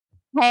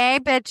Hey,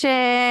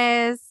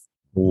 bitches.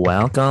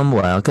 Welcome,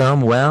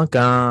 welcome,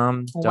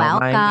 welcome. Don't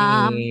mind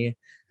Welcome. me.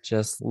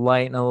 Just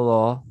lighting a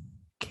little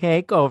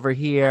cake over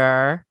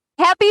here.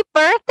 Happy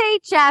birthday,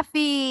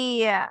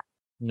 Jeffy.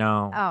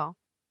 No. Oh,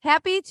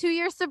 happy 2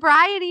 year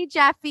sobriety,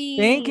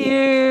 Thank Jeffy.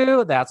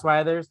 you. That's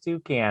why there's two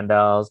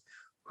candles.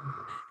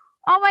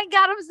 Oh my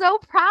God, I'm so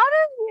proud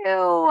of you.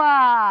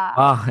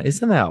 Oh,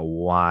 isn't that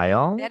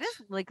wild? That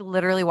is like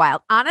literally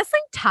wild. Honestly,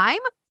 time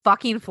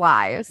fucking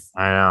flies.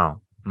 I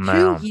know. I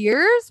Two know.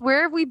 years?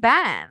 Where have we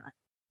been?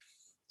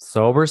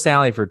 Sober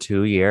Sally for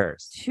 2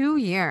 years. 2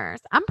 years.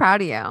 I'm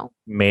proud of you.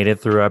 Made it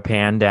through a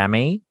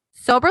pandemic,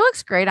 Sober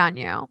looks great on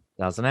you.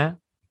 doesn't it?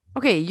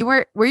 Okay,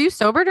 were you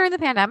sober during the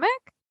pandemic?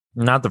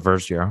 Not the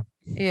first year.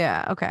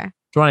 Yeah, okay.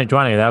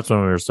 2020, that's when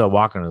we were still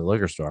walking to the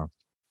liquor store.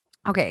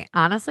 Okay,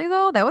 honestly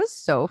though, that was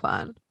so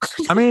fun.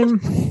 I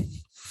mean,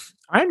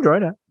 I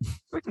enjoyed it.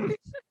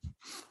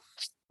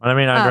 I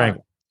mean, I Uh, drank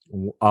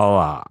a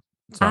lot.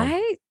 So,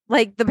 I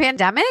like the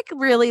pandemic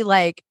really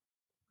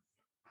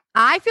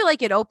I feel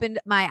like it opened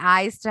my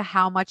eyes to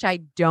how much I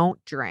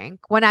don't drink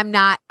when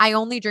I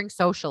only drink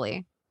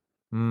socially.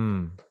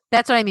 mm,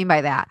 That's what I mean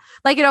by that.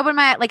 Like it opened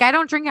I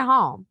don't drink at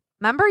home.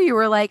 Remember you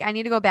were like, I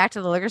need to go back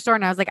to the liquor store.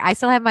 And I was like, I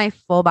still have my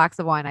full box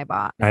of wine I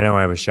bought. I know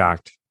I was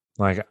shocked.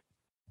 Like,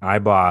 I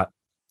bought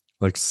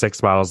like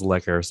 6 bottles of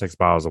liquor, 6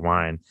 bottles of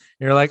wine. And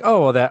you're like,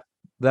 oh, well,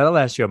 that'll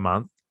last you a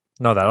month.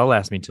 No, that'll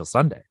last me till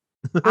Sunday.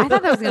 I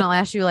thought that was going to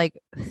last you like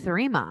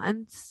 3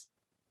 months.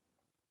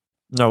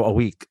 No, a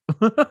week.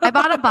 I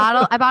bought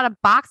a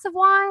box of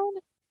wine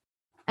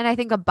and I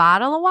think a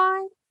bottle of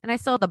wine. And I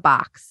still had the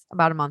box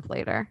about a month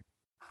later.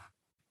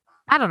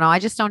 I don't know. I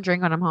just don't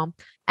drink when I'm home.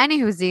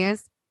 Anywho,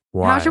 Z's,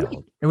 how's your week?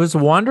 Wild. It was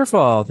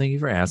wonderful. Thank you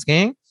for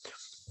asking.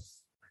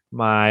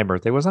 My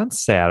birthday was on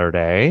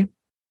Saturday.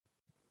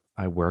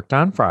 I worked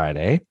on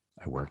Friday.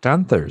 I worked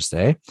on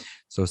Thursday.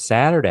 So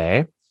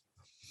Saturday,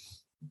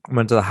 I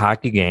went to the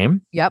hockey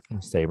game. Yep.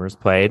 Sabres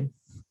played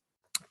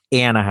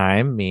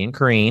Anaheim, me and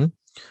Kareen.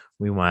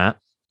 We went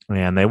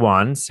and they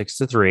won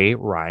 6-3.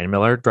 Ryan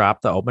Miller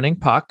dropped the opening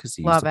puck because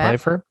he used Love to play it.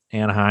 for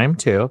Anaheim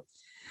too.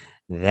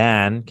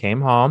 Then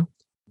came home,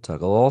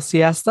 took a little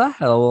siesta,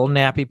 had a little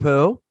nappy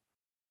poo.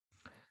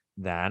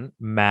 Then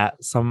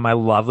met some of my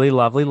lovely,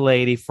 lovely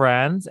lady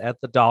friends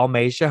at the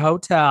Dalmatia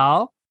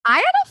Hotel. I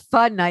had a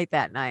fun night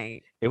that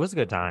night. It was a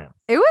good time.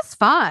 It was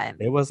fun.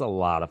 It was a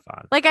lot of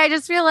fun. Like I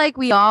just feel like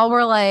we all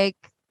were like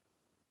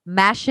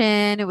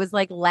meshing. It was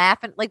like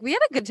laughing. Like we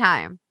had a good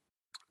time.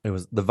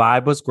 The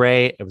vibe was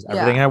great. It was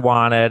everything Yeah. I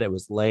wanted. It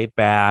was laid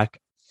back.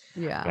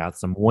 Yeah. Got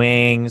some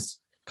wings,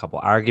 a couple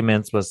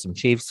arguments with some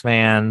Chiefs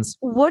fans.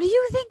 What do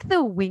you think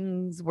the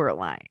wings were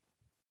like?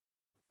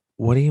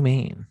 What do you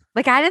mean?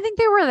 Like I didn't think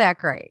they were that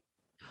great.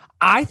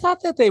 I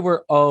thought that they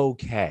were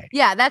okay.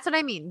 Yeah, that's what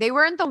I mean. They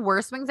weren't the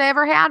worst wings I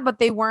ever had, but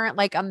they weren't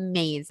like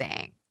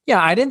amazing.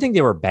 Yeah, I didn't think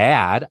they were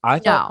bad.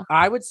 No.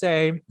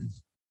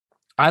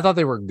 I thought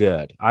they were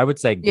good. I would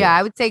say Yeah, good.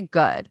 I would say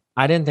good.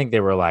 I didn't think they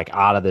were like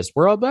out of this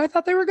world, but I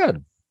thought they were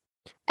good.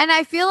 And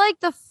I feel like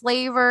the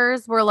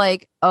flavors were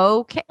like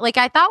okay. Like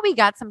I thought we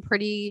got some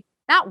pretty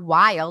not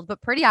wild,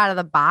 but pretty out of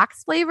the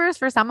box flavors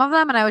for some of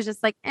them. And I was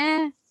just like,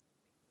 eh.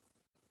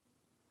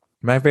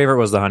 My favorite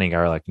was the honey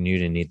garlic, and you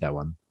didn't eat that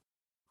one.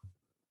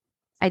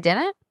 I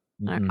didn't.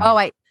 Mm-mm. Oh,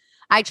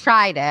 I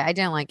tried it. I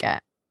didn't like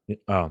it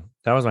Oh,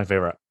 that was my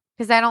favorite.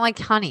 because I don't like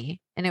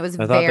honey, and it was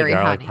I thought the very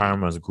garlic honey.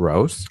 parm was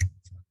gross,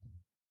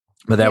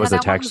 but Yeah, that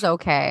one was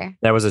okay.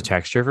 that was a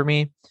texture for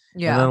me.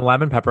 And Yeah. then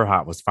lemon pepper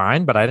hot was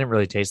fine, but I didn't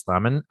really taste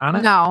lemon on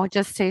it. No, it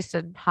just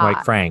tasted Like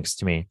hot. Frank's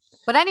to me.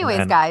 But And anyways,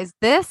 then guys,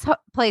 this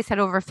place had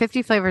over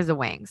 50 flavors of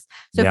wings.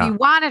 So if yeah. you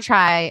want to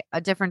try a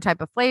different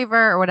type of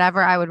flavor or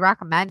whatever, I would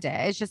recommend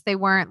it. It's just they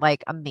weren't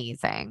like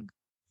amazing.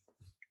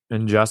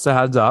 And just a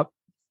heads up,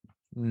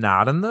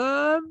 not in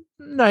the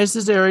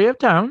nicest area of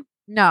town.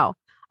 No.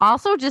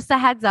 Also, just a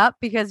heads up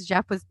because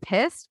Jeff was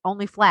pissed,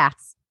 only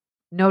flats,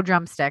 no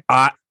drumsticks.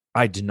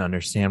 I didn't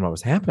understand what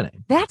was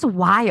happening. That's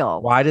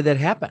wild. Why did that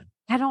happen?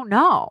 I don't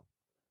know.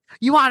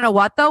 You want to know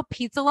what though?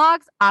 Pizza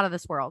logs out of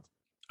this world.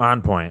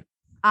 On point.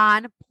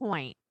 On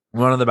point.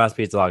 One of the best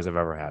pizza logs I've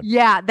ever had.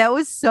 Yeah, that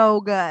was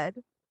so good.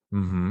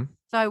 Mm-hmm.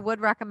 So I would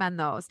recommend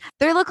those.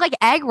 They look like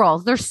egg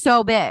rolls. They're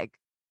so big.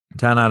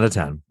 10 out of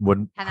 10. Would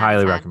 10 out of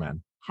highly 10.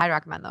 recommend. I'd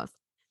recommend those.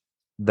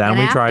 Then And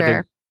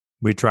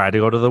we tried to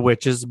go to the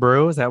Witch's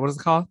Brew. Is that what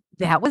it's called?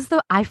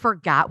 I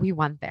forgot we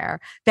went there.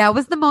 That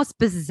was the most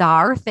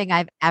bizarre thing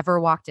I've ever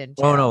walked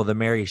into. Oh no, the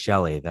Mary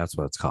Shelley. That's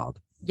what it's called.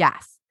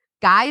 Yes.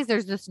 Guys,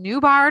 there's this new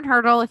bar in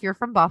Hurdle if you're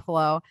from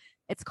Buffalo.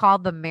 It's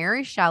called the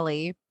Mary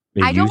Shelley.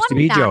 It I don't used want to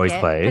be Joey's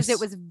because place. it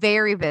was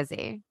very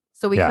busy.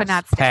 So we Yes, could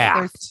not stay.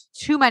 There's packed.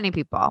 too many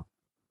people.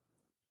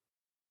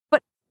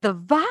 But the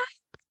vibe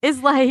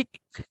is like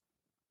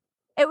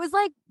it was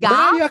like We're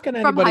not goth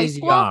yucking from high anybody's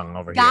school. young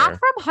over Goth here.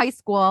 from high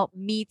school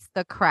meets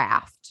the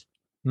craft.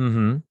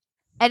 Mm-hmm.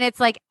 And it's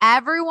like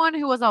everyone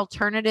who was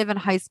alternative in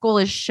high school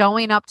is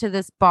showing up to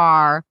this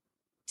bar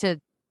to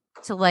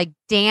like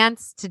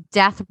dance to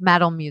death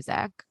metal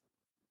music.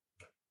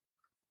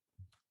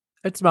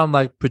 It smelled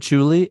like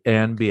patchouli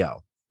and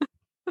BO.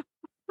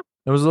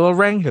 There was a little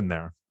rank in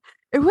there.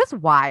 It was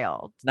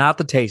wild. Not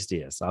the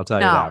tastiest, I'll tell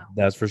you No. that.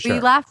 That's for sure. We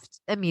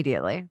left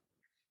immediately.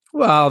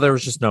 Well, there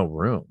was just no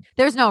room.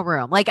 There's no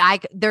room.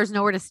 There's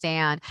nowhere to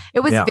stand. It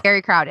was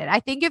very crowded. I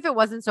think if it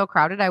wasn't so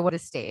crowded, I would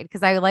have stayed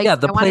because I the I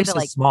wanted place to is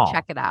like small.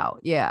 check it out.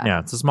 Yeah. Yeah,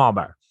 it's a small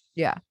bar.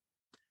 Yeah.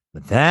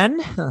 But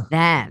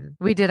then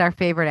we did our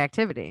favorite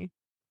activity.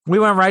 we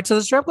went right to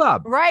the strip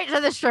club. Right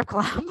to the strip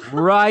club.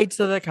 Right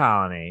to the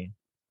Colony.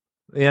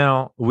 You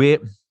know,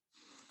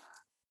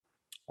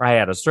 I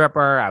had a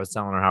stripper. I was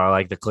telling her how I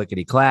like the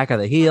clickety clack of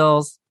the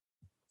heels.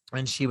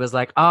 And she was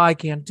like, oh, I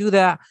can't do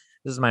that.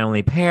 This is my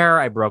only pair.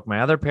 I broke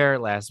my other pair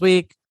last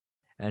week.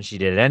 And she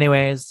did it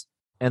anyways.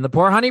 And the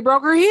poor honey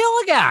broke her heel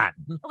again.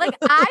 Like,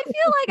 I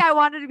feel like I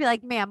wanted to be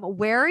like, ma'am,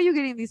 where are you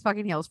getting these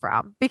fucking heels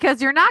from?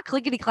 Because you're not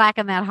clickety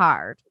clacking that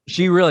hard.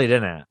 She really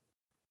didn't.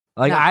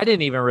 Like, No. I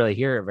didn't even really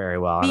hear it very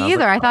well. Me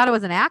either. I thought it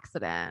was an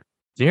accident.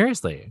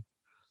 Seriously.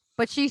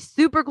 But she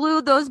super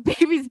glued those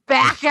babies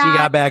back She on.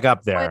 got back up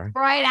Put there.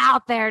 right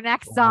out there.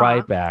 Next song.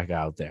 Right back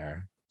out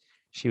there.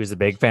 She was a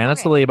big fan of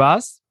Okay.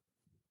 Celebus.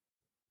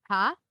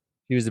 Huh?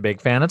 She was a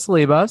big fan of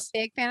Celebus.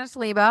 Big fan of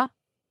Saliba.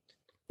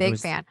 Big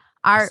was fan.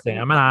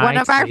 Sam and I, One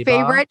of our Saliba.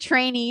 favorite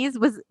trainees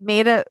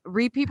made a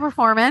repeat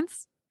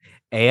performance.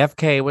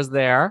 AFK was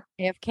there.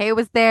 AFK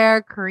was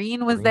there.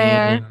 Kareen was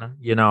there. Green.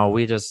 You know,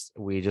 we just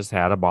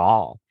had a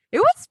ball. It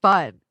was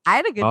fun. I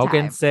had a good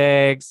Smoking time.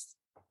 cigs,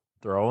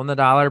 throwing the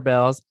dollar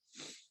bills.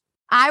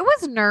 I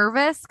was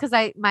nervous because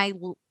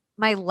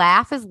my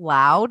laugh is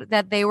loud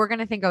that they were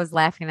gonna think I was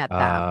laughing at them.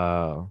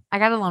 Oh, I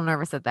got a little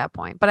nervous at that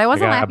point, but I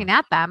wasn't laughing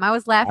at them. I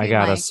was laughing. I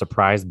got a like,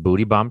 surprise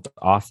booty bumped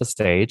off the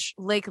stage.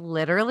 like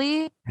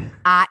literally.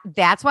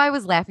 That's why I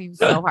was laughing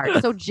so hard.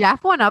 So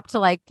Jeff went up to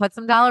like put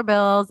some dollar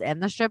bills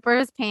in the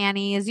stripper's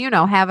panties,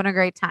 having a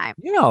great time.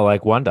 You know,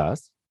 like one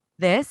does.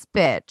 This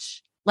bitch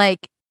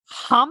like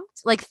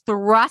humped, like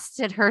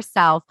thrusted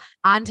herself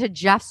onto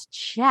Jeff's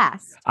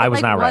chest. I was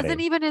like, not ready.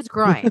 Wasn't even his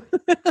groin.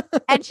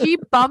 And she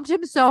bumped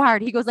him so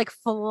hard. He goes like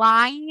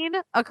flying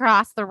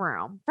across the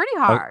room. Pretty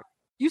hard.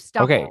 You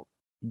stumbled. Okay.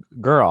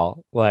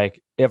 Girl,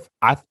 like if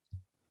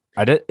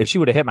if she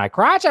would have hit my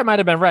crotch, I might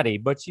have been ready,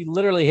 but she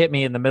literally hit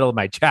me in the middle of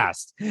my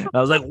chest. And I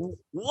was like,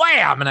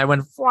 wham! And I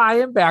went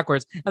flying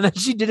backwards. And then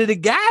she did it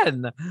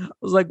again. I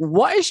was like,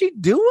 what is she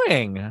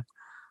doing?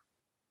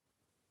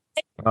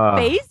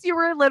 Face, you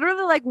were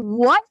literally like,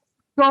 what's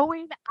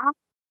going on?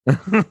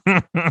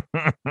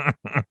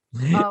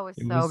 Oh, it was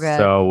so good.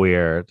 So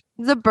weird.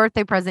 It was a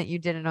birthday present you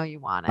didn't know you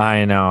wanted.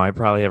 I know. I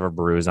probably have a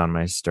bruise on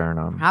my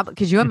sternum.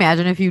 Could you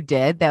imagine if you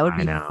did? That would I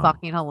be know.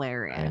 fucking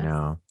hilarious. I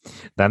know.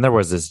 Then there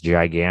was this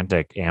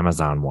gigantic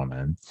Amazon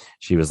woman.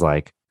 She was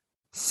like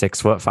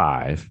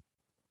 6'5".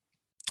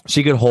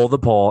 She could hold the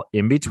pole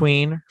in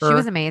between her She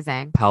was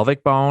amazing.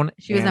 pelvic bone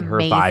She was and her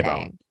thigh bone.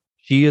 amazing.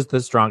 She is the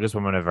strongest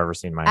woman I've ever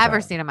seen in my life.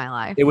 Ever seen in my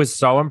life. It was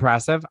so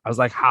impressive. I was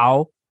like,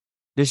 how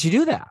did she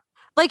do that?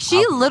 Like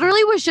she How-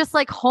 literally was just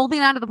like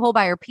holding onto the pole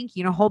by her pinky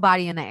and her whole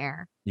body in the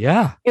air.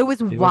 Yeah. It was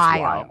It was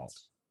wild.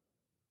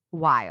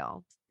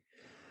 Wild.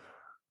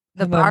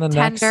 The And then the next-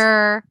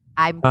 bartender,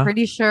 I'm Huh?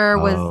 pretty sure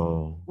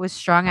Oh, was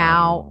strung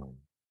out. oh.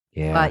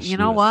 Yeah. But you she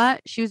know was-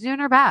 what? She was doing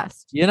her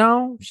best. You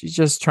know, she's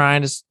just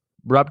trying to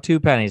rub two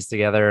pennies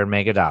together and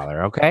make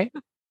 $1. Okay.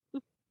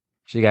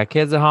 She got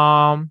kids at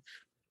home.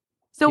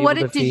 So what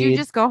People to did you feed.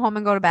 just go home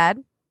and go to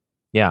bed?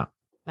 Yeah.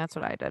 That's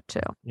what I did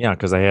too. Yeah.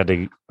 Because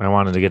I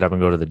wanted to get up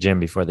and go to the gym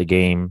before the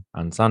game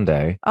on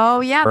Sunday. Oh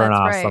yeah, Burn that's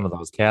off right. some of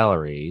those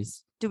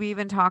calories. Do we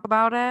even talk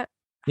about it?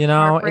 You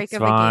know, Heartbreak it's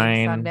of a game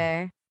fine.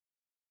 Sunday.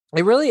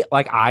 It really,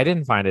 I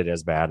didn't find it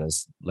as bad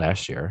as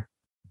last year.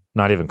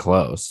 Not even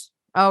close.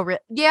 Oh,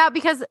 yeah,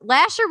 because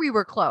last year we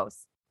were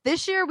close.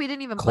 This year we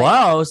didn't even play.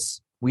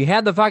 Close. We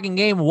had the fucking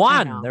game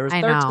won. know, There was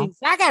I 13 know.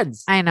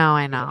 seconds. I know.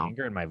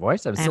 Anger in my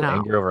voice. I'm I still know.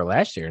 angry over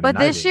last year. But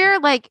not this even- year,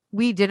 like,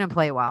 we didn't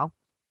play well.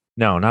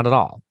 no, not at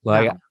all.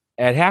 Like No.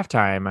 at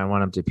halftime, I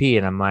went up to pee,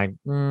 and I'm like,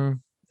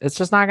 it's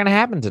just not going to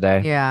happen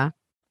today. Yeah.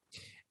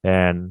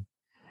 And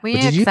We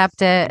But did you-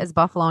 accept it as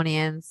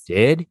Buffalonians.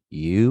 did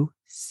you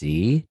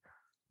see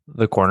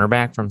the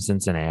cornerback from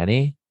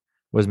Cincinnati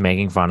was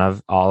making fun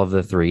of all of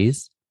the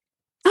threes?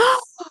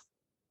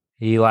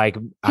 He like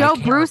I Joe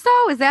can't-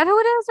 Brusso? Is that who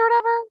it is or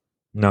whatever?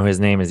 No, his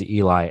name is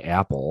Eli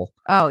Apple.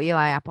 Oh,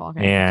 Eli Apple.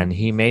 Okay. And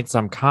he made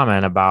some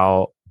comment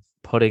about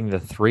putting the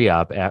three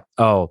up at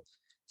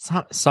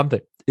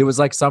something. It was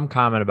like some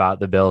comment about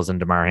the Bills and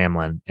DeMar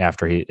Hamlin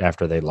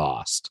after they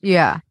lost.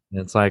 Yeah.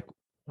 And it's like,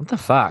 what the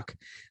fuck?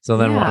 So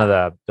then one Yeah. of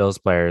the Bills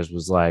players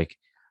was like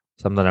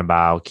something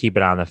about keep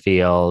it on the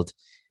field.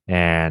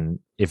 And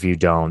if you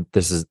don't,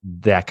 this is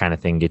that kind of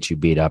thing gets you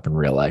beat up in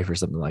real life or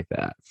something like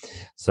that.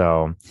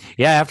 So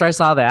yeah, after I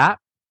saw that,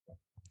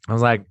 I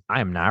was like,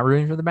 I am not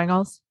rooting for the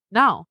Bengals.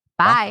 No.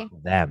 Bye.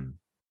 Fuck them.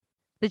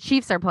 The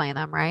Chiefs are playing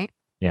them, right?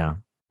 Yeah.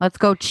 Let's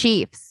go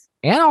Chiefs.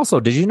 And also,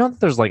 did you know that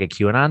there's like a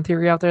QAnon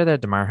theory out there that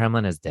DeMar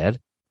Hamlin is dead?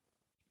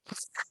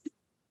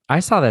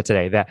 I saw that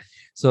today. That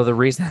So the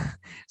reason,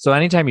 so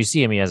anytime you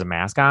see him, he has a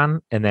mask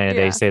on, and then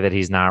they Yeah. say that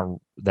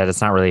that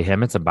it's not really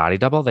him, it's a body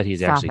double, that he's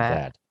Stop actually it.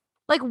 dead.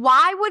 Like,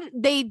 why would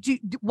they do?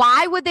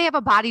 Why would they have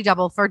a body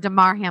double for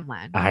Damar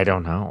Hamlin? I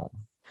don't know.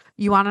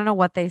 You want to know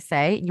what they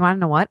say? You want to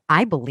know what?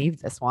 I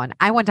believe this one.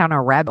 I went down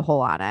a rabbit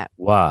hole on it.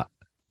 What?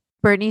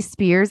 Britney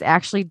Spears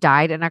actually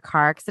died in a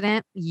car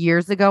accident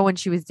years ago when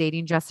she was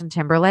dating Justin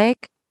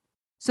Timberlake.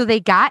 So they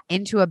got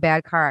into a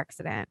bad car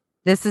accident.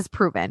 This is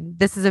proven.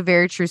 This is a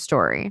very true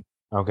story.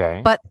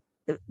 Okay. But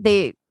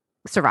they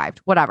survived,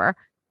 whatever.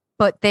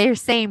 But they're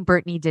saying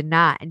Britney did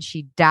not, and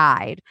she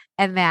died,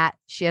 and that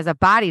she has a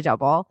body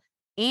double.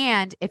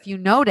 And if you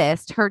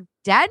noticed, her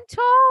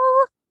dental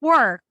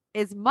work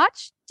is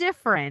much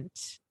different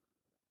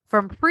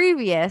from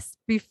previous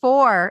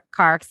before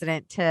car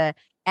accident to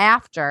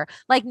after.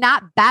 Like,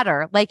 not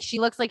better. Like, she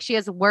looks like she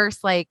has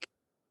worse, like,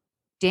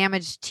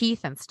 damaged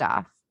teeth and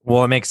stuff.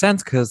 Well, it makes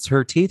sense because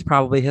her teeth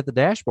probably hit the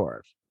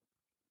dashboard.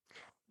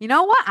 You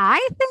know what?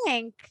 I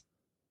think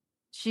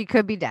she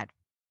could be dead.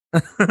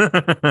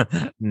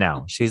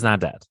 No, she's not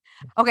dead.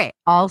 Okay.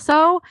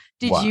 Also,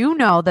 did What? you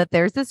know that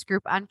there's this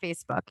group on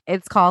Facebook?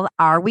 It's called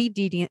Are We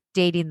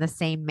Dating the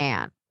Same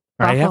Man?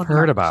 I have Buffalo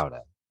heard Nuts. about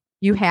it.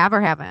 You have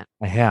or haven't?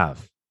 I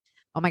have.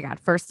 Oh my God.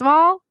 First of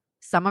all,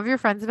 some of your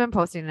friends have been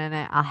posting in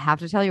it. I'll have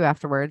to tell you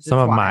afterwards. Some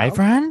It's of my wild.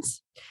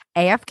 friends?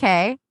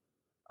 AFK.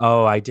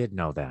 Oh, I did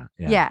know that.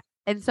 Yeah.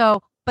 And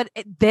so, but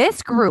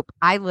this group,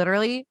 I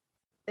literally,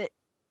 it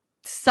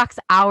sucks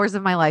hours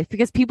of my life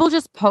because people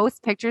just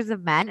post pictures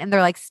of men and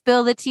they're like,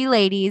 spill the tea,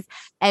 ladies.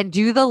 And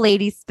do the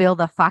ladies spill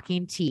the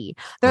fucking tea?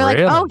 They're like,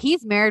 Really? oh,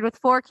 he's married with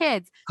 4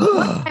 kids.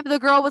 One time the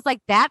girl was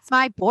like, that's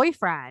my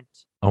boyfriend.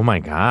 Oh my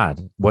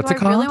God. What's So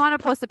it I really called? want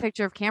to post a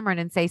picture of Cameron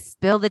and say,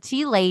 spill the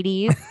tea,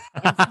 ladies.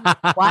 And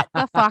see what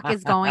the fuck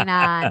is going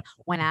on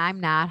when I'm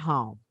not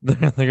home? They're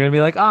going to be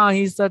like, oh,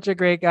 he's such a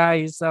great guy.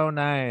 He's so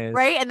nice.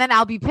 Right. And then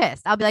I'll be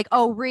pissed. I'll be like,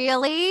 oh,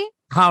 really?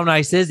 How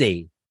nice is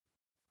he?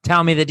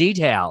 Tell me the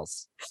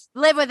details.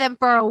 Live with him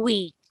for a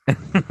week.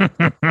 Okay.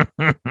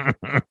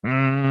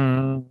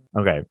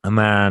 And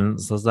then,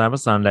 so that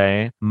was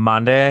Sunday.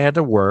 Monday, I had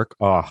to work.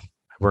 Oh, I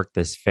worked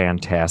this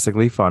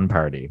fantastically fun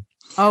party.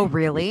 Oh,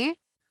 really?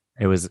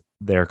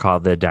 They're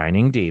called the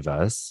Dining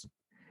Divas.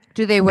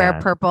 Do they wear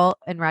Yeah. purple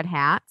and red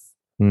hats?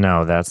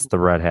 No, that's the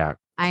Red Hat.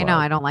 I know. Club.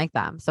 I don't like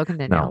them. So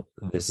continue. No,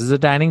 this is a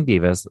Dining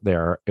Divas.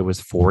 It was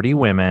 40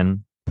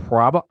 women.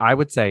 I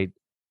would say,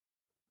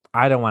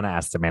 I don't want to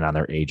estimate on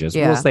their ages.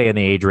 Yeah. We'll say in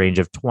the age range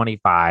of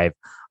 25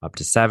 up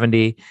to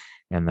 70,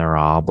 and they're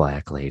all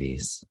black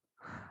ladies.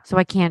 So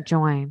I can't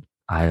join.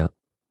 I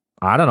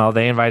don't know.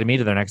 They invited me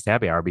to their next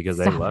happy hour because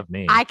they Stop. love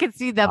me. I could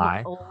see them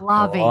I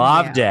loving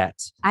loved you.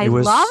 it. I It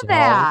was love so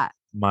that.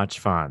 much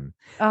fun.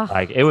 Ugh.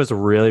 Like, it was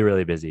really,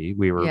 really busy.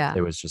 Yeah.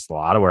 It was just a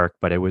lot of work,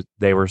 but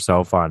they were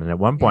so fun. And at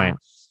one point,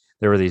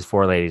 there were these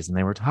 4 ladies and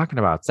they were talking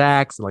about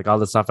sex and like all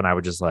this stuff. And I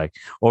would just like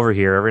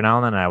overhear every now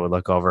and then. And I would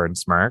look over and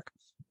smirk.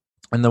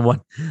 And the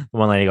one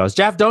lady goes,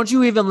 Jeff, don't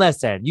you even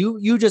listen.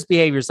 You just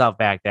behave yourself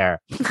back there.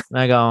 And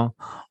I go,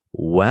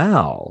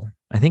 well,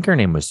 I think her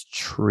name was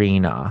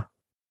Trina.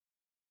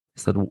 I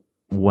said,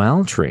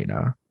 well,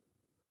 Trina,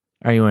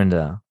 are you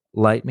into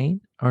light meat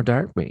or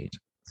dark meat?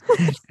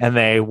 And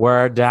they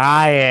were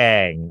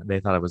dying.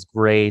 They thought it was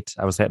great.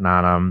 I was hitting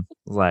on them,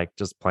 like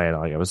just playing it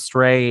like it was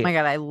straight. Oh my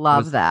God. I It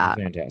love was that.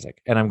 fantastic.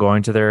 And I'm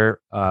going to their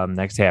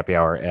next happy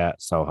hour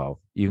at Soho.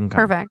 You can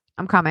come. Perfect.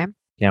 I'm coming.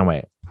 Can't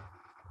wait.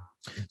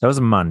 That was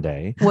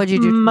Monday. What'd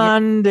you do?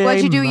 Monday.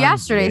 What'd you do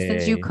yesterday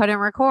since you Monday. couldn't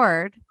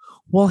record?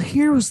 Well,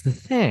 here was the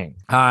thing.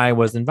 I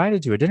was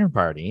invited to a dinner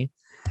party,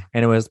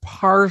 and it was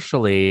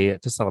partially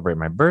to celebrate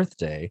my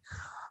birthday.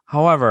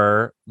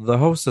 However, the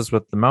hostess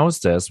with the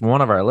mostest,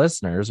 one of our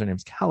listeners, her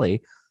name's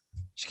Kelly,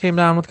 she came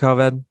down with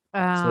COVID.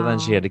 So then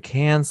she had to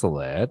cancel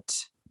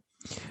it.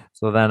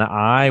 So then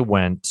I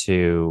went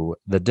to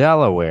the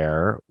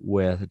Delaware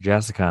with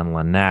Jessica and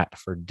Lynette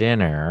for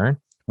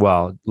dinner.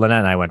 Well, Lynette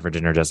and I went for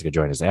dinner. Jessica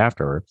joined us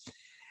after.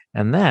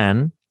 And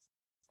then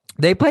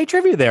they play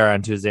trivia there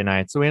on Tuesday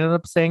night. So we ended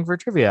up staying for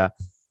trivia.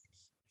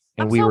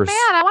 And I'm we so were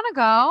mad. I want to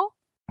go.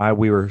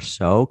 we were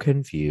so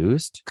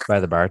confused by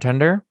the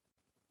bartender.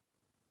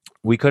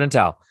 We couldn't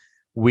tell.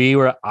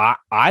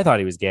 I thought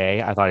he was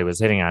gay. I thought he was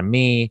hitting on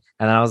me.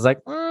 And then I was like,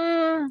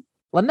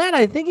 Lynette,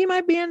 I think he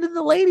might be into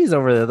the ladies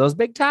over there, those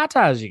big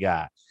tatas you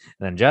got.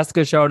 And then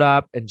Jessica showed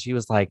up and she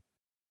was like,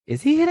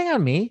 is he hitting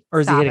on me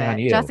or is Stop he hitting it. on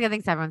you? Jessica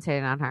thinks everyone's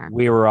hitting on her.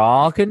 We were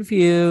all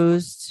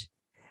confused.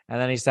 And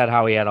then he said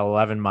how he had an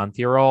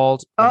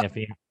 11-month-old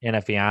in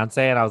a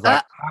fiance. And I was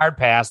like, hard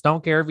pass.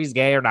 Don't care if he's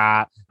gay or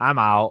not. I'm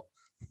out.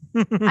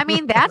 I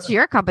mean, that's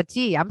your cup of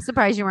tea. I'm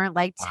surprised you weren't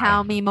like,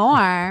 tell me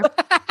more.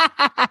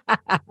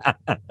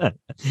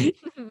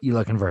 You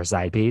looking for a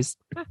side piece?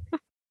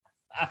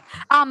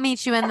 I'll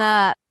meet you in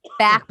the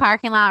back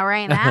parking lot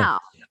right now.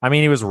 I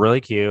mean, he was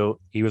really cute.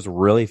 He was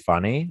really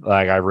funny.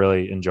 Like, I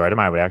really enjoyed him.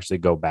 I would actually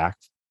go back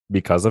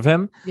because of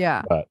him.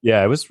 Yeah. But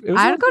yeah, it was I'd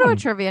really go to a fun.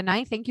 trivia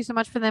night. Thank you so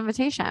much for the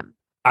invitation.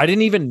 I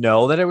didn't even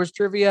know that it was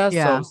trivia.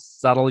 Yeah. So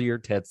settle your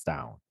tits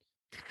down.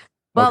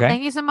 Well, Okay.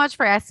 thank you so much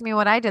for asking me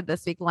what I did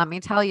this week. Let me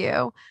tell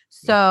you.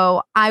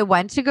 So I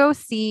went to go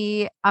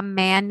see A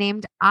Man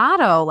Named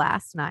Otto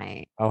last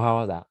night Oh, how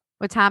was that?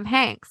 with Tom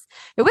Hanks.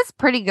 It was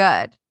pretty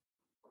good.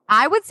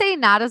 I would say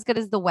not as good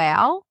as The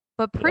Whale,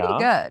 but pretty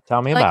Yeah. good.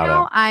 Tell me Like about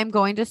how it. I'm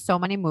going to so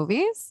many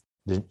movies.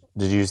 Did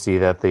you see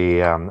that the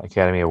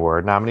Academy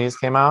Award nominees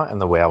came out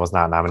and The Whale was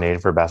not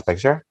nominated for Best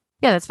Picture?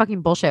 Yeah, that's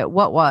fucking bullshit.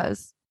 What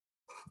was?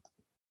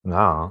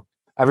 No.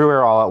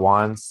 Everywhere All at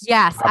Once.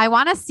 Yes, I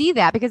want to see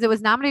that because it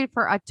was nominated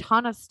for a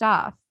ton of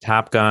stuff.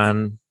 Top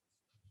Gun.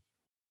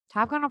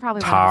 Top Gun will probably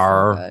win. It was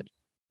Tar. so good.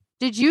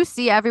 Did you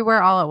see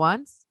Everywhere All at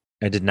Once?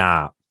 I did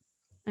not.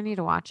 I need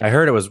to watch it. I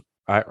heard it was.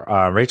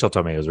 Rachel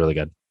told me it was really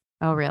good.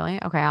 Oh, really?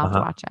 Okay, I'll have to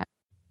watch it.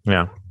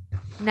 Yeah.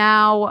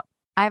 Now,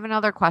 I have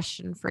another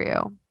question for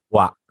you.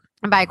 What?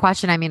 And by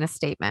question, I mean a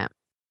statement.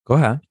 Go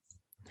ahead.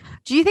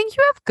 Do you think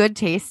you have good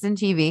taste in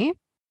TV?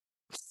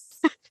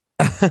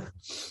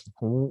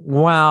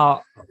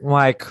 Well,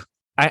 like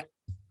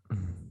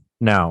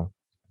no.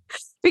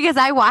 Because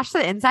I watched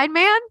The Inside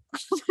Man.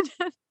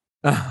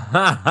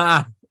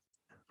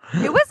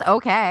 It was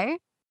okay.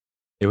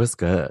 It was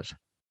good.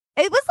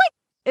 It was like,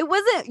 it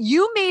wasn't,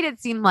 you made it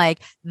seem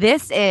like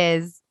this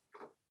is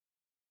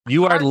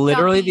You are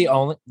literally the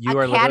only. You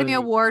are Academy literally.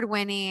 Award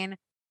winning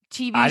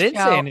TV I didn't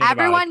say show. anything about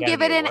Everyone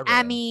give Academy it an Award winning.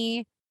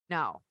 Emmy.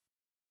 No.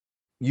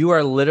 You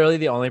are literally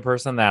the only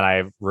person that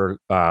I've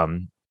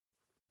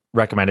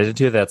recommended it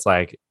to that's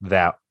like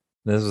that.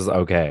 This was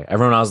okay.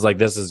 Everyone else is like,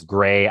 this is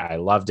great. I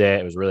loved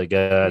it. It was really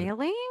good.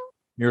 Really?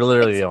 You're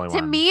literally the only To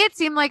one. me, it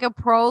seemed like a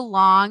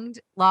prolonged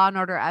Law and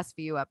Order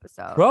SVU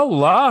episode.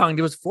 Prolonged.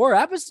 It was 4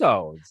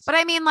 episodes. But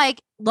I mean,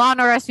 like Law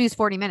and Order SVU is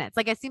 40 minutes.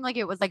 Like it seemed like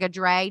it was like a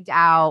dragged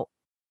out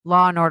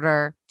Law and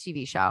Order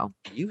TV show.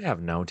 You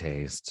have no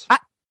taste.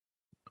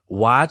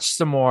 Watch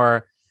some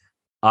more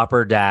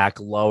Upper Deck,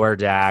 Lower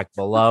Deck,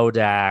 Below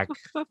Deck,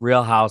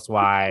 Real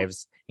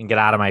Housewives, and get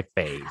out of my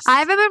face. I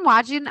haven't been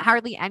watching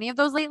hardly any of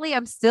those lately.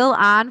 I'm still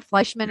on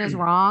Fleischman is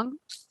Wrong.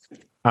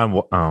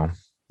 Oh,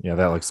 yeah,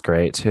 that looks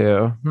great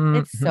too.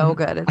 It's so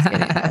good. It's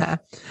getting good.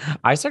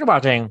 I started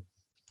watching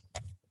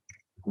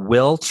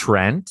Will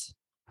Trent.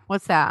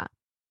 What's that?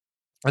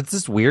 It's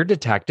this weird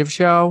detective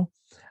show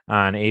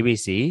on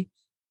ABC.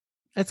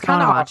 It's I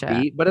kind of wanna watch it.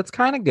 offbeat, but it's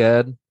kind of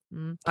good.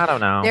 Mm. I don't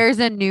know. There's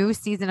a new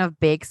season of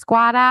Bake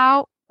Squad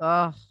out.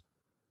 Ugh.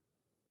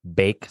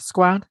 Bake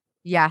Squad.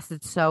 Yes,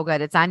 it's so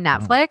good. It's on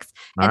Netflix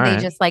All and they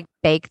right. just like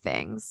bake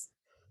things.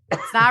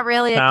 It's not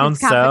really a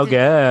Sounds so competition.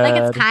 good.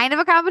 Like it's kind of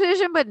a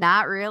competition, but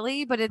not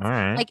really. But it's All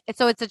right. like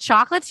so it's a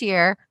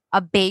chocolatier, a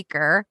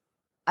baker,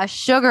 a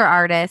sugar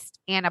artist,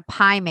 and a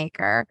pie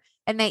maker.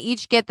 And they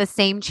each get the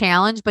same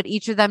challenge, but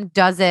each of them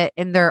does it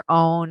in their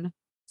own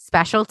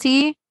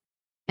specialty.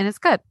 And it's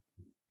good.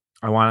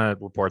 I want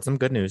to report some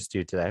good news to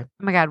you today.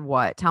 Oh my God,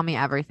 what? Tell me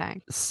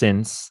everything.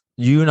 Since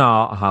you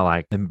know how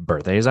like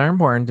birthdays are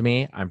important to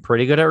me, I'm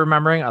pretty good at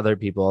remembering other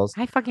people's.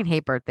 I fucking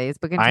hate birthdays,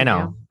 but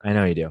continue. I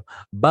know you do.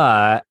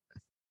 But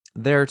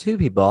there are 2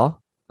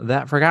 people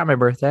that forgot my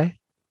birthday.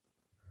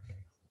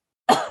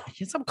 I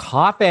can't stop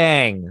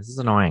coughing. This is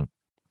annoying.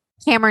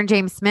 Cameron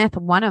James Smith,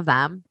 one of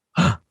them.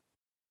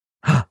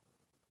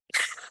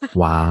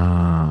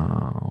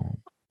 Wow.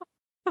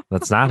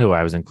 That's not who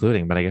I was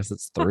including, but I guess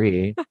it's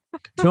 3.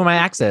 2 of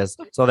my exes.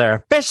 So they're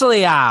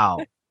officially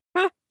out.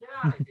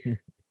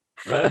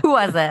 Who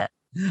was it?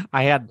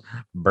 I had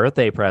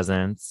birthday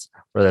presents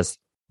for this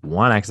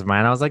one ex of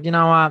mine. I was like, you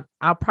know what?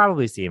 I'll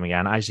probably see him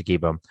again. I should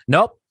keep him.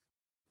 Nope.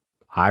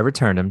 I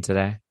returned him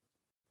today.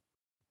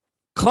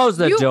 Close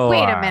the door.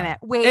 Wait a minute.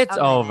 It's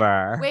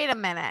over. Wait a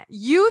minute.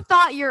 You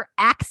thought your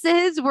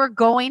exes were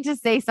going to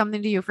say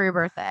something to you for your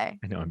birthday.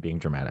 I know I'm being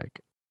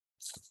dramatic.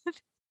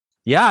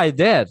 Yeah, I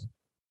did.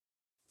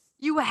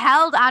 You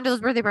held onto those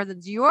birthday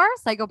presents. You are a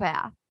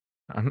psychopath.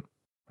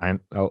 I'm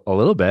a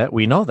little bit.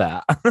 We know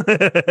that.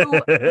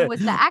 Who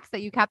was the ex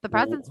that you kept the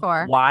presents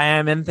for? Why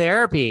I'm in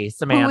therapy,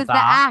 Samantha. Who was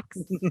the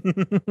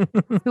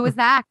ex? Who was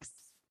the ex?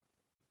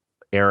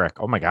 Eric.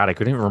 Oh my God, I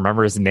couldn't even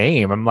remember his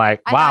name. I'm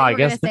like, wow, thought I you were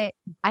guess.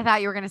 I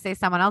thought you were going to say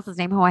someone else's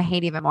name who I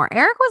hate even more.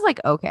 Eric was like,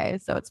 okay,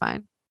 so it's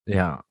fine.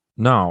 Yeah.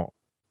 No.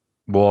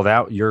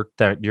 Well, you're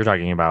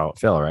talking about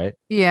Phil, right?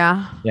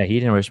 Yeah. Yeah, he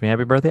didn't wish me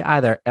happy birthday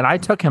either. And I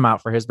took him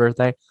out for his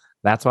birthday.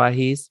 That's why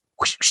he's.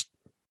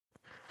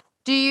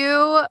 Do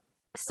you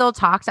still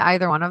talk to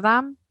either one of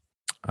them?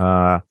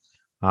 I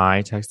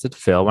texted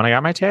Phil when I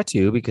got my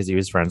tattoo because he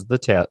was friends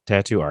with the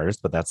tattoo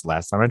artist, but that's the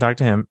last time I talked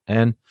to him.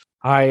 And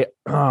I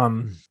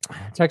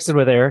texted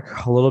with Eric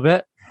a little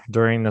bit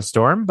during the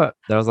storm, but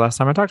that was the last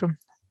time I talked to him.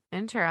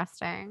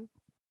 Interesting.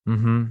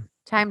 Mm-hmm.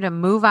 Time to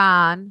move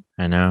on.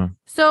 I know.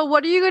 So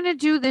what are you going to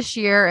do this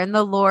year in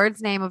the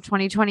Lord's name of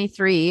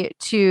 2023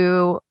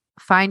 to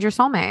find your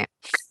soulmate?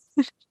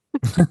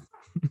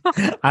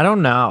 I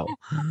don't know.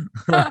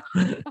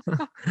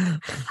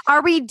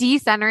 Are we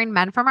decentering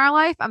men from our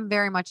life? I'm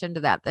very much into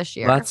that this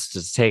year. Let's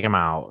just take him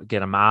out.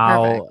 Get him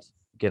out. Perfect.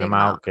 Get Take him 'em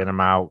out. out. Get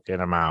him out. Get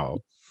him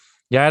out.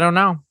 Yeah, I don't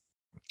know.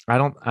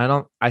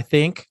 I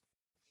think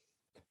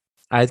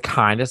I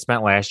kind of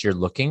spent last year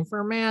looking for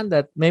a man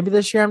that maybe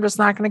this year I'm just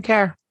not going to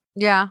care.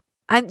 Yeah.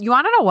 And you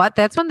want to know what?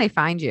 That's when they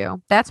find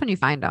you. That's when you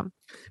find them.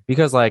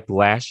 Because like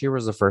last year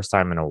was the first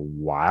time in a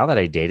while that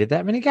I dated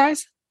that many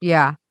guys.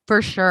 Yeah,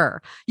 for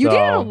sure. You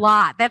dated a So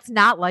lot. That's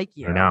not like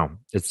you. I know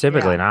it's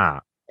typically Yeah.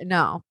 not.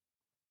 No.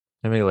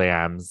 Typically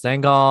I'm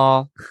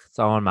single,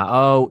 sowing my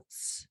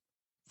oats,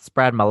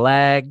 spread my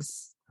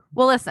legs.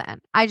 Well,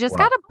 listen, I just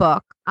got What? a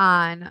book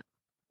on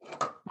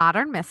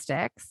modern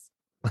mystics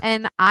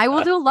and I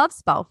will do a love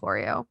spell for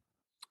you.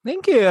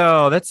 Thank you.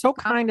 That's so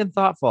kind and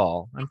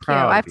thoughtful. I'm Thank you.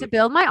 proud. I have of to you.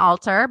 build my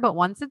altar, but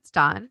once it's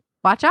done,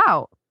 watch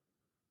out.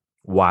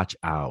 Watch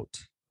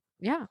out.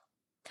 Yeah.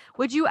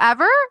 Would you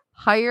ever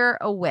hire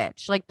a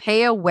witch, like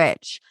pay a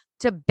witch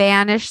to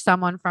banish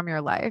someone from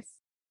your life?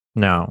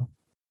 No,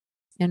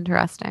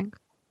 Interesting.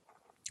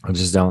 I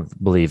just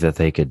don't believe that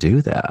they could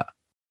do that.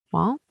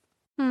 Well,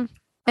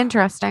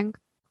 interesting.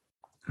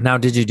 Now,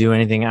 did you do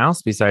anything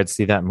else besides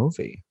see that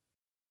movie?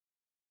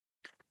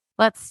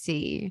 Let's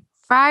see.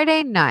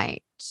 Friday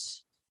night.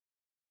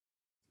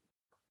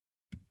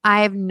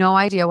 I have no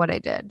idea what I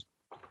did.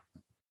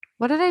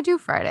 What did I do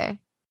Friday?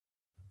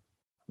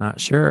 Not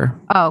sure.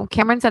 Oh,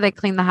 Cameron said I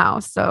cleaned the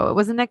house. So it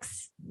was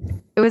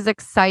it was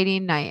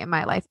exciting night in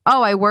my life.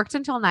 Oh, I worked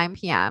until 9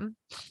 p.m.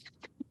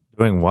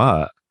 Doing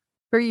what?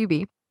 for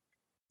UB.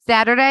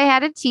 Saturday I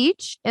had to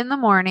teach in the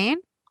morning.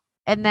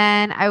 And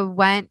then I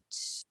went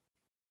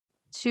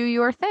to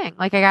your thing.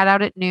 Like I got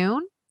out at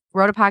noon,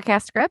 wrote a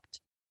podcast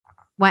script,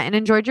 went and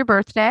enjoyed your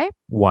birthday.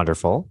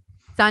 Wonderful.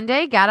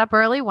 Sunday, got up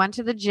early, went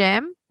to the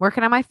gym,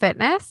 working on my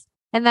fitness,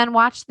 and then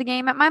watched the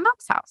game at my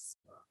mom's house.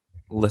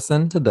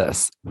 Listen to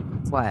this.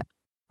 What?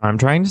 I'm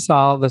trying to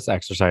sell this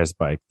exercise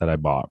bike that I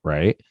bought,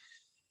 right?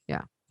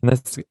 Yeah.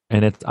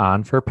 And it's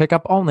on for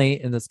pickup only.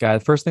 And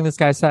the first thing this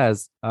guy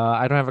says,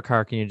 I don't have a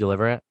car. Can you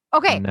deliver it?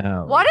 Okay.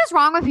 No. What is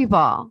wrong with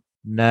people?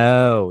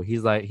 No.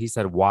 He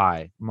said,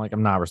 why? I'm like,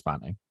 I'm not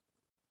responding.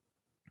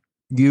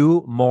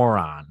 You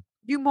moron.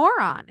 You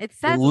moron. It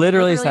says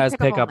Literally says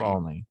pickup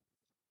only.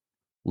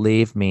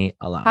 Leave me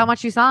alone. How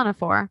much you selling it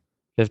for?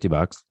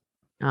 $50.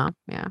 Oh,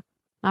 yeah.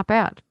 Not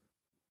bad.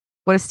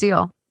 What a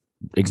steal.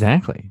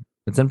 Exactly.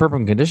 It's in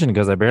perfect condition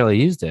because I barely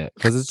used it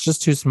because it's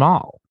just too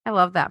small. I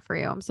love that for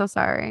you. I'm so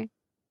sorry.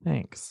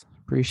 Thanks.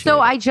 Appreciate So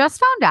it. I just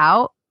found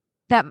out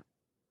that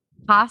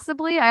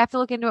possibly I have to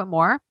look into it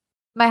more.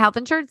 My health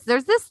insurance,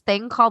 there's this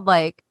thing called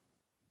like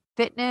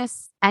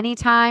Fitness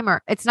Anytime,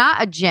 or it's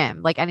not a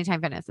gym like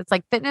Anytime Fitness. It's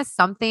like Fitness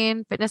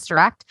something, Fitness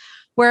Direct,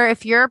 where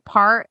if your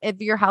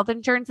health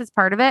insurance is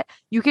part of it,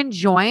 you can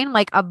join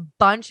like a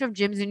bunch of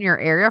gyms in your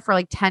area for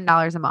like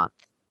 $10 a month.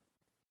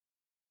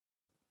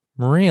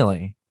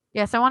 Really?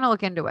 Yes, I want to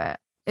look into it.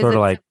 Is Sort it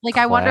of like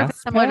I wonder if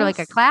it's Class similar to like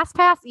a Pass? class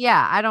pass?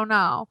 Yeah, I don't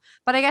know.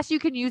 But I guess you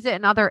can use it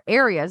in other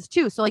areas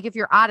too. So like if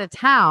you're out of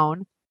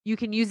town, you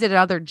can use it at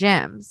other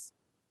gyms,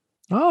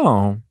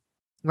 Oh,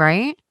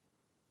 right?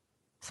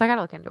 So I got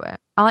to look into it.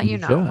 I'll let you You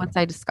know should. once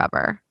I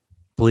discover.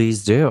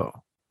 please do.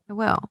 I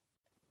will.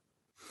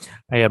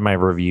 I had my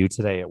review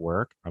today at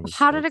work. I was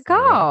How so did it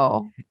excited.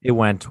 go? It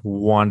went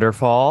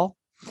wonderful.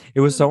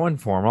 It was so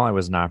informal. I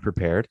was not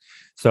prepared.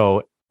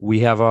 So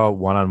we have a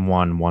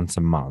one-on-one once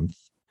a month.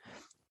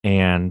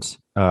 And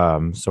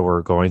so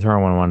we're going through our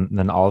one-on-one. And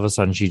then all of a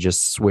sudden she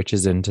just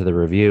switches into the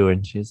review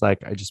and she's like,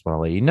 I just want to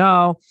let you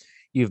know,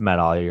 you've met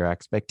all your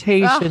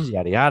expectations,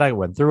 yada, yada. I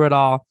went through it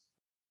all.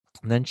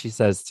 And then she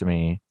says to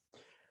me,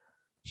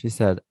 she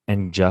said,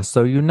 and just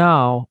so you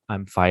know,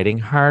 I'm fighting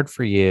hard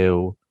for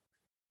you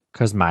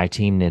because my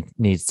team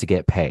needs to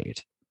get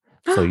paid.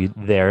 So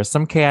there's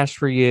some cash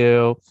for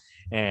you.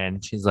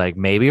 And she's like,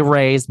 maybe a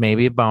raise,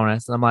 maybe a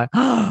bonus. And I'm like,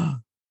 oh,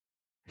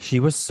 she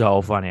was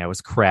so funny. I was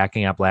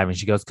cracking up laughing.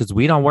 She goes, because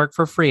we don't work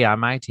for free on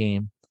my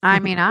team. I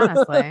mean,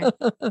 honestly,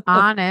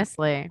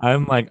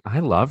 I'm like, I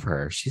love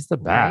her. She's the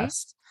Right?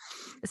 best.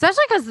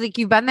 especially because like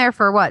you've been there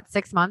for what,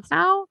 6 months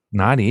now?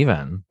 Not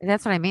even.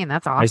 That's what I mean.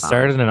 That's awesome. I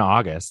started in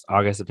August,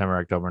 September,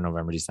 October,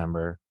 November,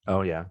 December.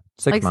 Oh yeah.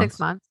 6 like months. 6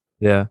 months.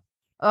 Yeah.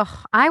 Ugh,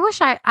 I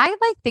wish I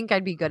like think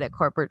I'd be good at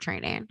corporate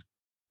training.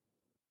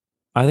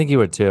 I think you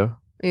would too.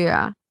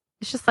 Yeah.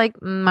 It's just like,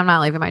 I'm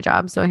not leaving my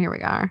job. So here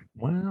we are.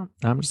 Well,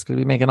 I'm just going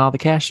to be making all the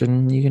cash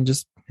and you can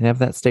just have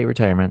that state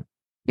retirement.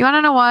 You want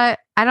to know what?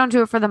 I don't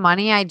do it for the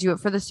money. I do it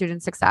for the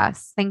student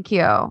success. Thank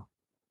you.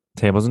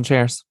 Tables and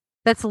chairs.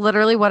 That's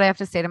literally what I have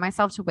to say to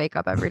myself to wake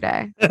up every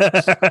day.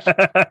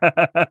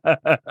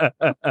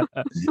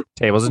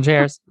 Tables and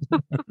chairs.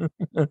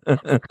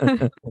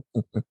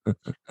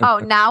 Oh,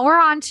 now we're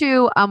on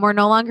to, we're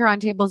no longer on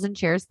tables and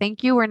chairs.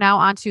 Thank you. We're now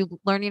on to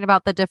learning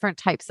about the different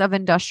types of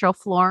industrial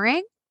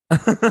flooring,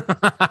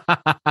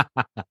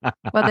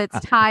 whether it's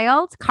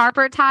tiled,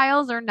 carpet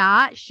tiles or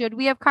not. Should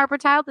we have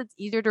carpet tiles? It's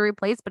easier to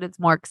replace, but it's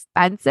more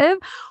expensive.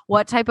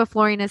 What type of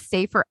flooring is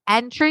safe for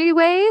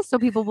entryways so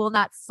people will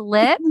not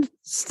slip?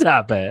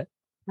 Stop it.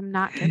 I'm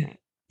not kidding.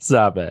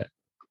 Stop it.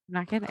 I'm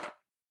not kidding.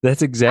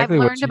 That's exactly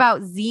I've what learned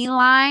about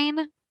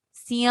Z-line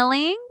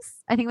ceilings.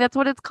 I think that's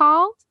what it's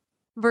called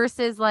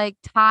versus like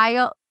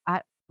tile,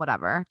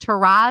 whatever.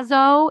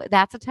 Terrazzo.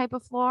 That's a type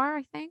of floor,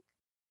 I think.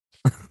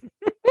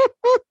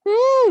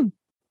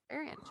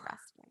 Very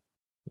interesting.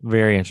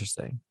 Very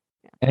interesting.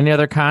 Yeah. Any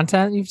other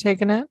content you've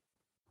taken in?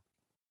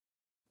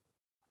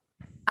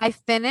 I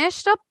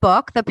finished a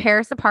book, The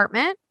Paris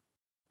Apartment.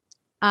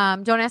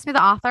 Don't ask me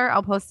the author.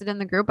 I'll post it in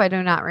the group. I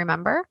do not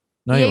remember.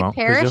 No, you B.A. won't,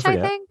 'cause you'll Parrish, I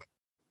forget. think.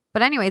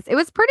 But anyways, it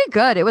was pretty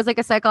good. It was like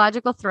a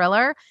psychological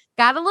thriller.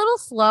 Got a little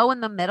slow in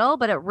the middle,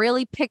 but it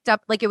really picked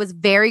up. Like it was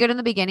very good in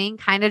the beginning,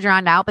 kind of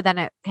drowned out, but then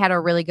it had a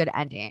really good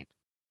ending.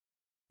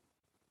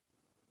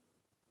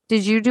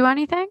 Did you do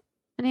anything?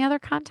 Any other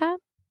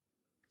content?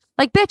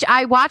 Like, bitch,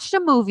 I watched a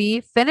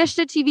movie, finished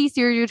a TV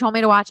series you told me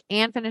to watch,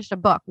 and finished a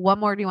book. What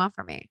more do you want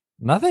from me?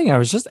 Nothing. I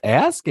was just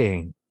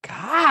asking.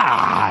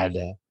 God.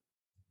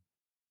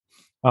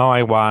 Oh,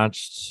 I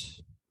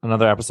watched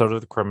another episode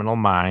of The Criminal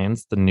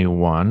Minds, the new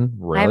one. I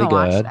Really haven't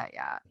watched good. that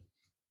yet.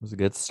 It was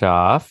good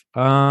stuff.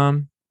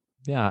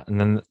 Yeah, and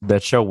then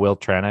that show Will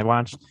Trent I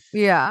watched.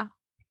 Yeah.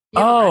 You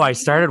haven't Oh, read I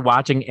anything? started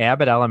watching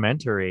Abbott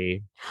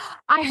Elementary.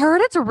 I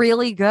heard it's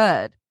really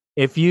good.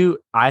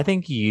 I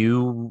think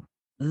you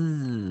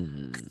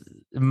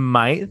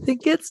might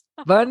think it's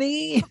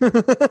funny.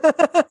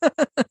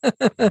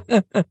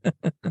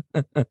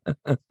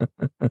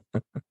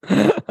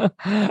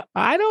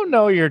 I don't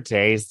know your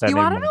taste. You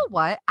want to anymore. know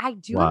what? I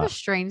do have a What?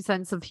 strange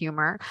sense of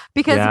humor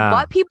because Yeah.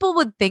 what people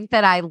would think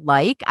that I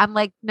like, I'm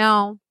like,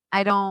 no,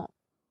 I don't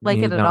like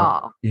You it at don't-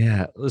 all.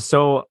 Yeah.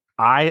 So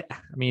I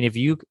mean,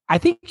 I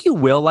think you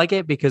will like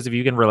it because if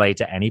you can relate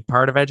to any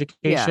part of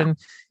education,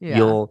 Yeah.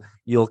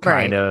 you'll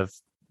kind Right. of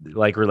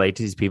like relate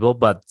to these people.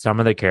 But some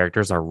of the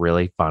characters are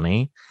really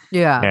funny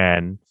Yeah.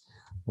 and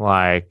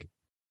like.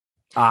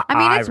 I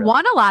mean, it's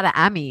won a lot of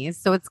Emmys,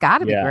 so it's got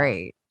to be Yeah.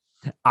 great.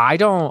 I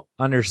don't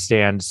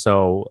understand.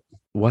 So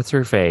what's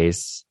her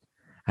face?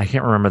 I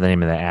can't remember the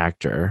name of the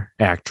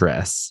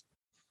actress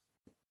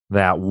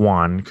that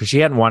won because she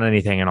hadn't won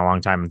anything in a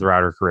long time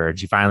throughout her career. And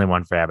she finally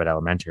won for Abbott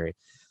Elementary.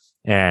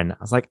 And I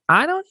was like,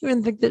 I don't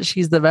even think that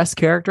she's the best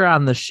character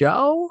on the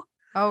show.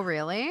 Oh,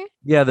 really?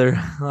 Yeah, they're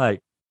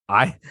like,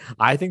 I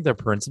think the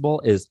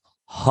principal is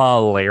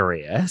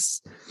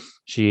hilarious.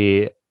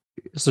 She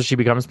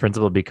becomes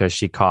principal because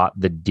she caught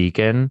the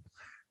deacon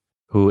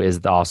who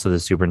is also the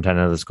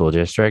superintendent of the school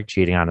district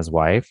cheating on his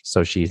wife.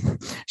 So she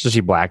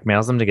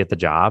blackmails him to get the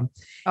job.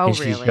 Oh, And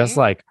really? she's just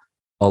like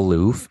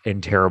aloof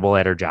and terrible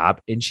at her job.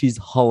 And she's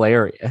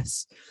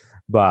hilarious.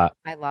 But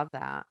I love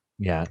that.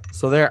 yeah.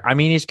 So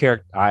each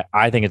character,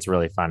 I think it's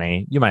really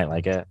funny. You might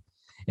like it.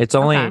 It's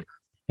only Okay.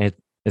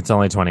 it's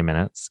only 20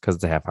 minutes because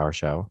it's a half-hour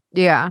show.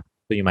 Yeah.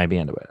 So you might be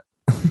into it.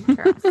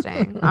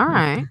 Interesting. All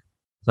right.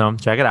 So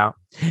check it out.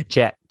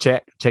 Check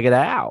it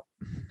out.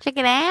 Check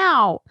it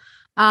out.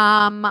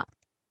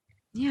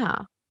 Yeah.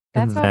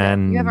 That's all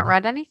good. You haven't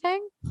read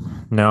anything?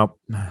 Nope.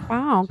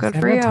 Wow, good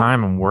Just for haven't you. had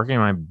time. I'm working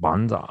my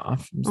buns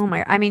off. Oh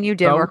my! I mean, you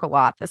did So- work a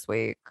lot this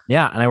week.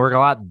 Yeah, and I work a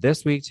lot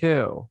this week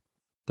too.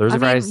 Thursday, I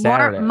Friday, mean, more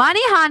Saturday. money,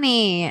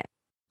 honey.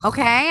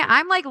 Okay,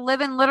 I'm like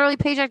living literally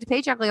paycheck to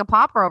paycheck like a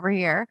pauper over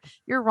here.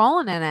 You're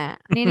rolling in it.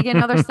 I need to get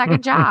another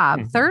second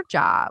job, third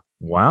job.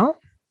 Well,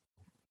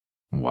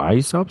 why are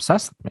you so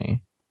obsessed with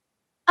me?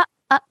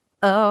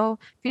 Oh,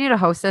 if you need a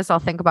hostess, I'll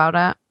think about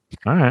it.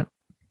 All right.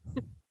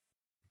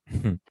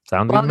 Sounds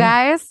good. Well, to me.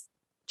 guys,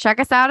 check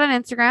us out on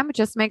Instagram. It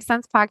Just Makes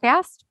Sense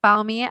Podcast.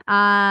 Follow me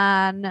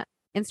on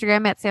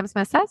Instagram at Sam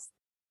Smith Says.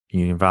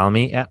 You can follow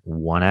me at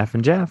 1F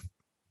and Jeff.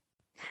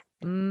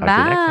 you next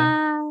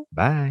Bye.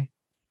 Bye.